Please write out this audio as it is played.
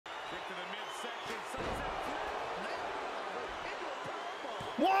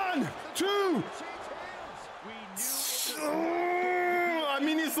One, two. I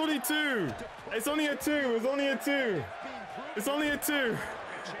mean, it's only two. It's only a two. It's only a two. It's only a two.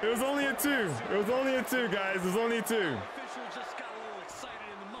 It was only a two. It was only a two, guys. It was only a two. Just got a little excited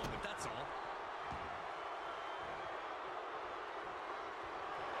in the moment, that's all.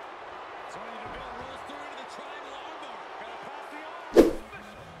 Sonya Deville rolls through into the triangle armbar. Gotta pass the arm. And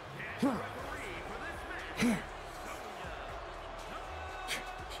referee for this match.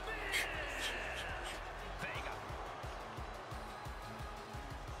 Vega.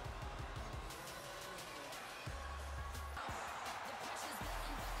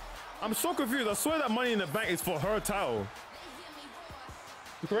 I'm so confused. I swear that Money in the Bank is for her title.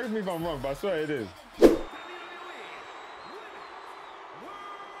 Correct me if I'm wrong, but I swear it is.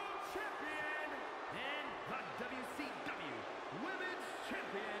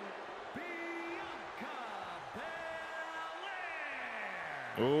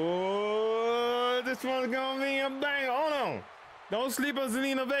 Oh, this one's gonna be a banger. Hold on. Don't sleep on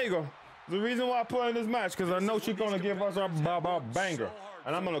Zelina Vega. The reason why I put her in this match, because I know she's gonna give us a banger.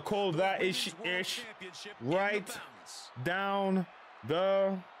 And I'm gonna call that ish right down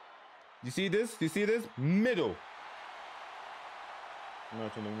the. You see this? You see this? Middle. I'm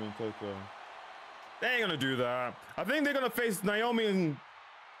not trying to really take they ain't gonna do that. I think they're gonna face Naomi and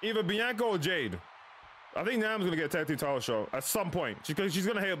either Bianca or Jade. I think Nam's gonna get a tag team title show at some point. She's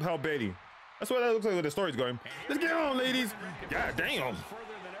gonna help Bailey. That's what that looks like where the story's going. Let's get on, ladies. God damn.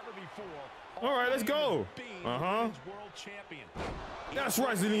 All right, let's go. That's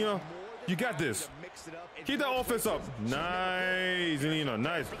right, Zelina. You got this. Keep that offense up. Nice, Zelina.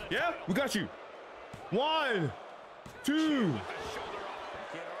 Nice. Yeah, we got you. 1, 2.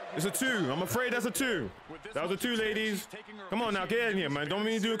 It's a 2. I'm afraid that's a 2. That was a 2, ladies. Come on now, get in here, man. Don't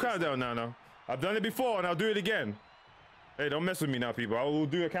mean to do a countdown now. I've done it before, and I'll do it again. Hey, don't mess with me now, people. I will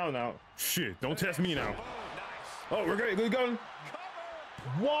do a countdown. Shit, don't test me now. Oh, we're great. Good going.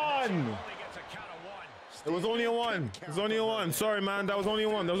 1. It was only a 1. It was only a 1. Sorry, man. That was only a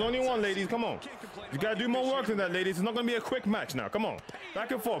 1. That was only a 1, ladies. Come on. You got to do more work than that, ladies. It's not going to be a quick match now. Come on. Back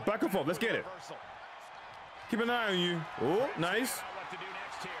and forth. Back and forth. Let's get it. Keep an eye on you. Oh, nice.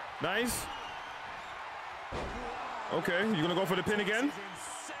 Nice. Okay. You going to go for the pin again?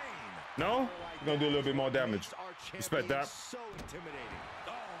 No? You're going to do a little bit more damage. Respect that.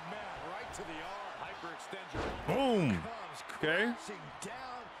 Boom. Okay.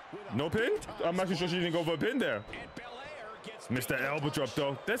 No pin? I'm actually sure she didn't go for a pin there. Missed that elbow drop,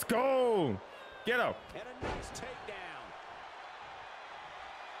 though. Let's go. Get up.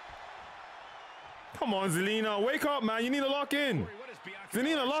 Come on, Zelina. Wake up, man. You need to lock in.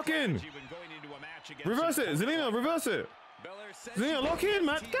 Zelina, lock in. Reverse it. Zelina, reverse it. Zelina, lock in,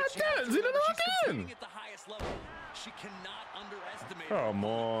 man. God damn. Zelina, lock in. Come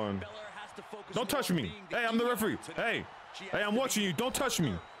on. Don't touch me. Hey, I'm the referee. Hey. Hey, I'm watching you. Don't touch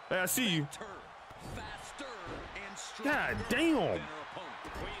me. Hey, I see you. God damn.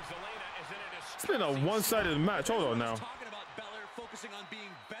 It's been a one-sided match. Hold on now.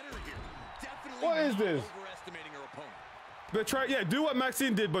 What is this? But try, yeah, do what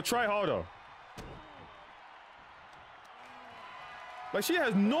Maxine did, but try harder. Like, she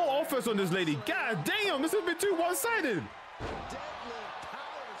has no offense on this lady. God damn, this has been too one-sided.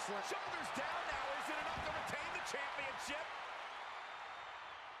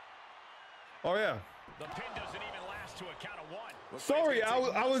 Oh yeah. The pin doesn't even last to a count of 1. Sorry,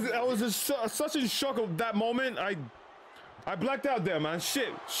 I was just such in shock of that moment. I blacked out there, man.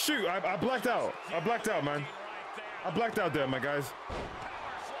 Shit, shoot, I blacked out. I blacked out, man. I blacked out there, my guys.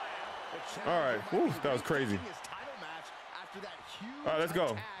 All right, whew, that was crazy. All right, let's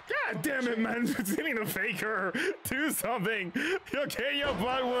go. God damn it, man. Zelina Faker, do something. You're getting your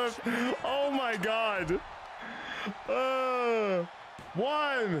butt whooped. Oh my God.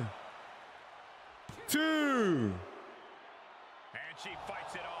 1, 2. And she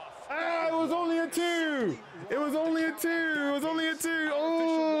fights it off. Ah, it was only a 2. It was only a 2. It was only a 2.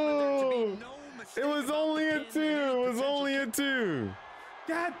 Oh. It was only a 2. It was only a 2.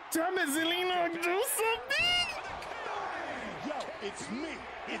 God damn it, Zelina, do something. Yo, it's me.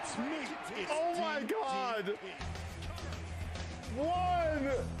 It's me. It's oh my God.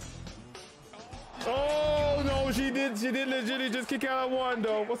 1. Oh no, she did legitly just kick out at 1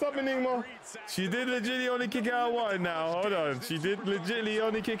 though. What's up, Enigma? She did legitly only kick out at 1 now. Hold on. She did legitly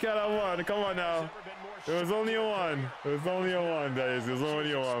only kick out at 1. Come on now. It was only a 1. It was only a 1, guys. It was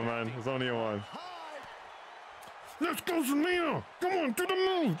only a 1, man. It was only a 1. Let's go, Zelina. Come on, do the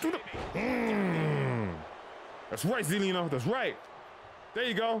move. Do the. That's right, Zelina. That's right. There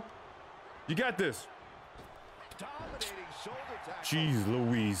you go. You got this. Dominating shoulder tackle. Jeez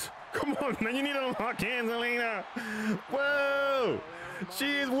Louise. Come on, man. You need to lock in, Zelina. Whoa.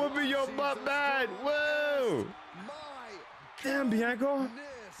 She is whooping your butt bad. Whoa. My Damn, Bianca.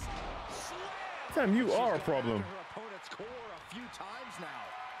 goodness. Damn, you are a problem. Her opponent's core a few times now.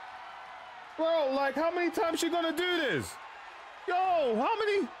 Bro, like, how many times she gonna do this? Yo, how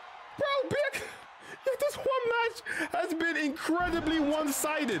many? Bro, Bianca. This one match has been incredibly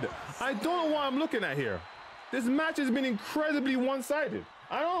one-sided. I don't know what I'm looking at here. This match has been incredibly one-sided.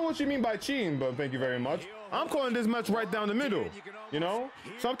 I don't know what you mean by cheating, but thank you very much. I'm calling this match right down the middle. You know?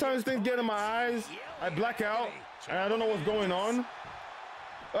 Sometimes things get in my eyes. I black out, and I don't know what's going on.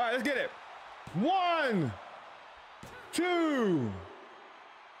 All right, let's get it. 1, 2.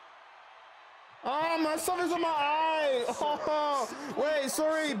 Oh, man, something's on my eye. Oh, wait,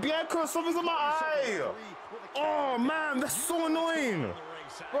 sorry. Bianca, something's on my eye. Oh, man, that's so annoying.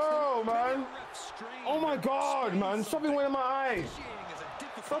 Bro, man. Oh, my God, man. Something went in my eye.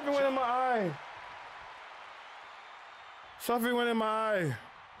 Something went in my eye. Something went in my eye.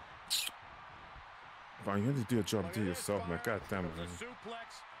 Fine, you have to do a job to yourself, man. God damn it, man.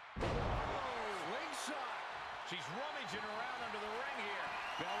 She's rummaging around under the ring here.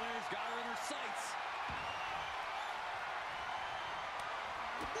 Belair's got her in her sights.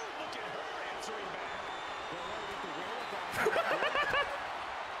 Look at her answering back.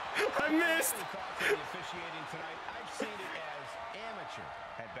 I missed. Officiating tonight, I've seen it as amateur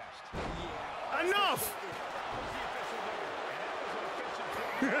at best. Yeah. Enough.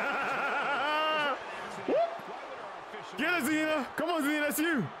 Get it, Zelina. Come on, Zelina. That's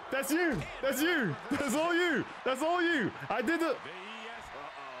you. That's you. That's you. That's all you. That's all you. I did it.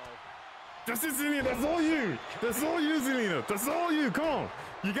 That's it, Zelina. That's all you. That's all you, Zelina. That's all you. Come on.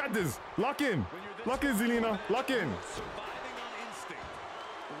 You got this. Lock in. Lock in, Zelina. Lock in.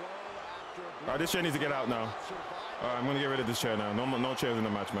 All right, this chair needs to get out now. All right, I'm going to get rid of this chair now. No chairs in the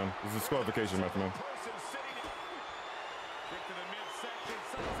match, man. This is a disqualification match, man.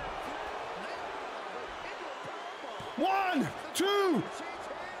 1, 2.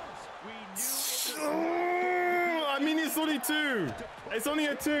 I mean, it's only 2. It's only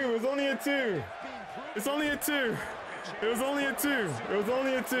a 2. It's only a 2. It's only a 2. It was only a 2. It was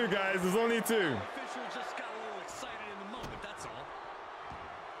only a 2, guys. It was only a 2. Official just got a little excited in the moment, that's all.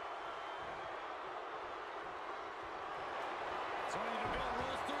 Sonya Deville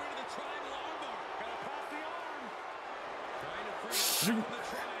rolls through into the triangle armbar. Gotta pass the arm. Trying to free up the triangle.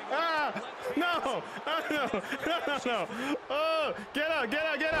 Ah! No! No! Oh! Get out! Get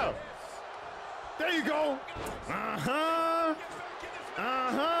out! Get out! There you go! Uh-huh!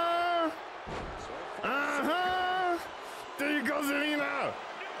 Uh-huh! Uh-huh! There you go, Zelina!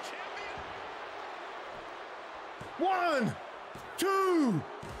 1, 2,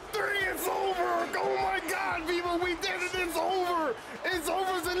 3! It's over! Oh my God, people! We did it! It's over! It's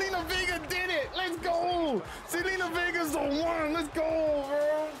over! Zelina Vega did it! Let's go! Zelina Vega's the one! Let's go,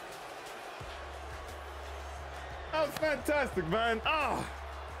 bro! That was fantastic, man. Ah,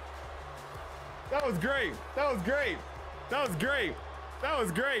 that was great. That was great. That was great. That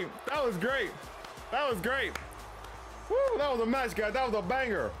was great. That was great. That was great. Woo, that was a match, guys. That was a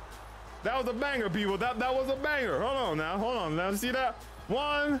banger. That was a banger, people. That was a banger. Hold on now. Hold on now. See that?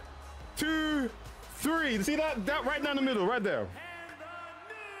 1, 2, 3. See that? That right down the middle, right there.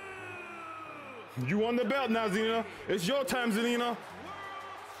 You won the belt now, Zelina. It's your time, Zelina.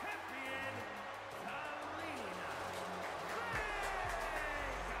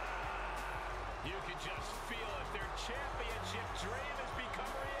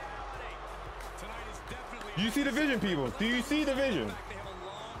 Do you see the vision, people? Do you see the vision?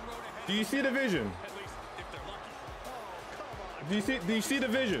 Do you see the vision? Do you see the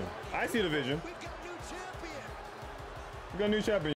vision? I see the vision. We got a new champion.